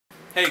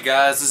Hey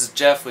guys, this is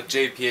Jeff with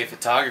JPA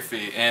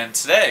Photography, and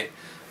today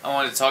I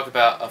wanted to talk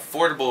about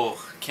affordable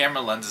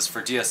camera lenses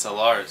for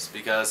DSLRs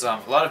because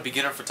a lot of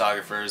beginner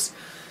photographers,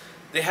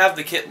 they have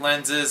the kit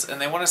lenses and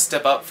they want to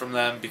step up from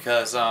them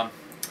because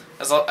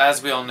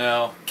as we all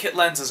know, kit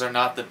lenses are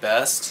not the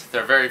best.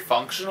 They're very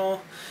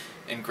functional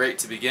and great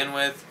to begin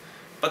with,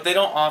 but they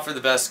don't offer the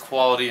best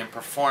quality and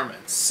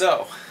performance.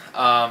 So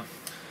a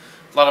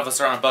lot of us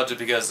are on a budget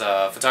because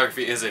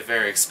photography is a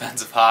very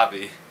expensive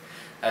hobby,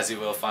 as you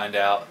will find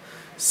out.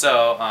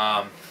 So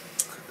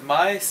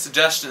my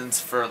suggestions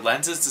for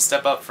lenses to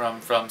step up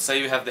from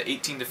say you have the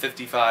 18 to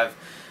 55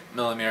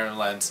 millimeter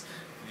lens,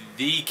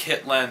 the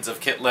kit lens of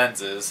kit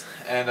lenses,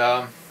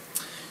 and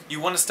you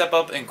want to step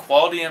up in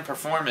quality and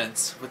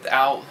performance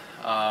without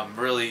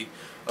really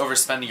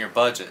overspending your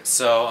budget.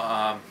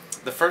 So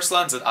the first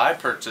lens that I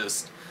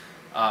purchased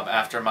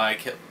after my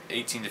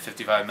 18 to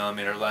 55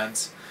 millimeter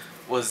lens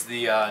was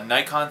the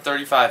Nikon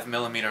 35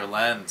 millimeter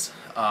lens.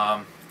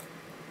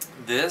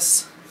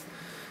 This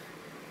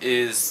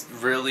is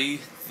really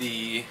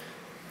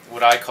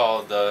what I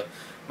call the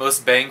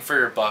most bang for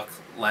your buck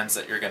lens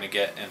that you're going to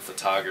get in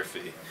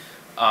photography,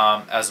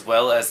 as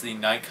well as the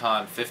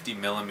Nikon 50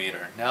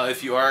 millimeter. Now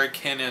if you are a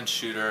Canon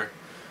shooter,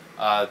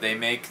 they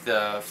make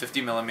the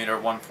 50 millimeter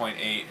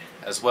 1.8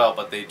 as well,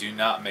 but they do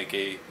not make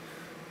a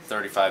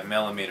 35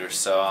 millimeter.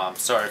 So I'm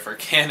sorry for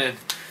Canon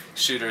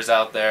shooters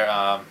out there,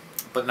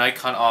 but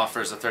Nikon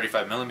offers a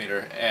 35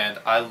 millimeter, and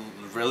I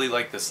really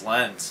like this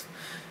lens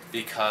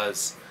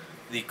because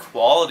the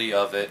quality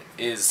of it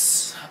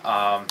is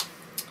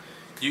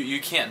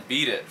you can't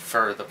beat it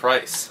for the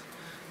price.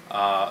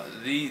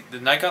 The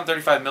Nikon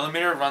 35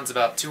 millimeter runs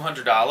about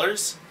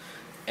 $200,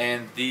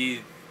 and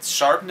the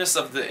sharpness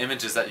of the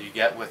images that you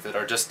get with it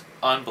are just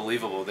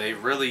unbelievable. They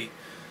really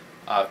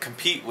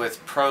compete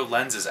with pro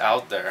lenses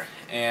out there,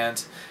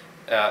 and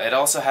it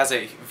also has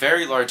a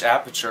very large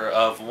aperture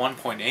of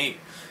 1.8.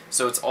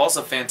 So it's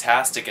also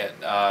fantastic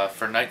at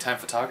for nighttime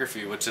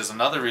photography, which is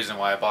another reason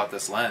why I bought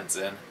this lens.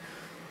 And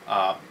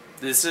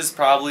this is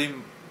probably,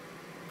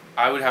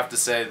 I would have to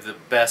say, the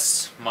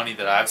best money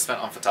that I've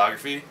spent on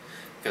photography,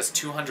 because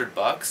 200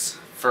 bucks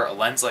for a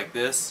lens like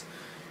this,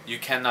 you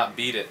cannot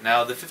beat it.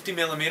 Now the 50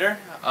 millimeter,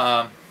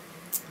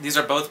 these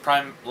are both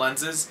prime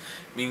lenses,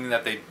 meaning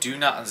that they do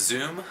not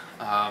zoom.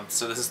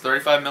 So this is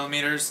 35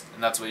 millimeters,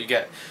 and that's what you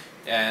get.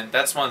 And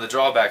that's one of the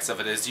drawbacks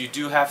of it, is you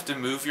do have to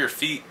move your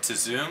feet to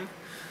zoom.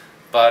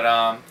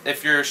 But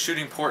if you're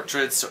shooting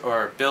portraits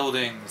or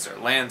buildings or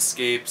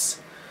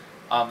landscapes,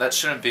 that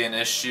shouldn't be an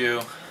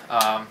issue.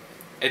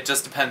 It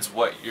just depends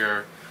what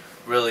you're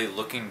really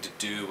looking to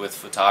do with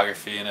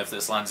photography and if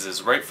this lens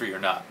is right for you or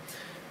not.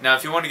 Now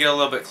if you want to get a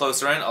little bit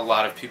closer in, a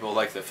lot of people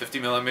like the 50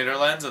 millimeter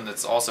lens, and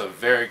it's also a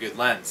very good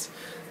lens.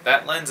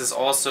 That lens is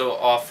also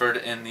offered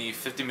in the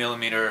 50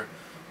 millimeter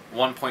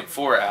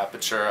 1.4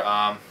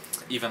 aperture,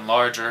 even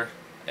larger.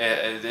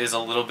 It is a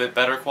little bit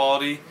better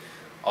quality,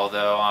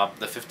 although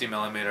the 50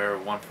 millimeter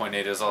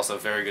 1.8 is also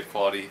very good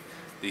quality,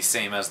 the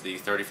same as the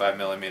 35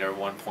 millimeter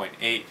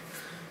 1.8.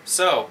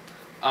 So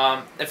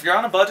if you're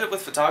on a budget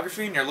with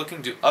photography and you're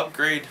looking to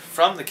upgrade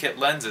from the kit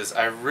lenses,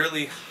 I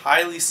really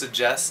highly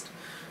suggest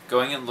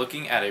going and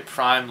looking at a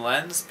prime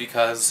lens,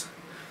 because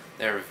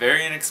they're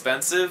very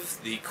inexpensive.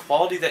 The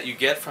quality that you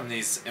get from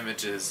these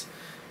images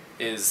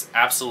is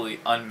absolutely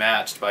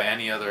unmatched by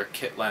any other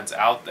kit lens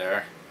out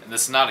there, and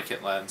this is not a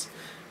kit lens.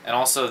 And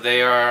also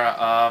they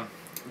are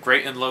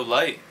great in low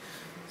light,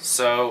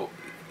 so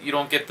you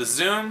don't get the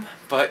zoom,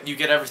 but you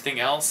get everything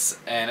else,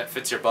 and it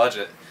fits your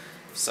budget.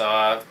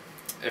 So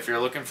if you're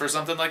looking for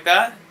something like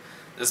that,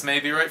 this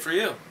may be right for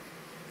you.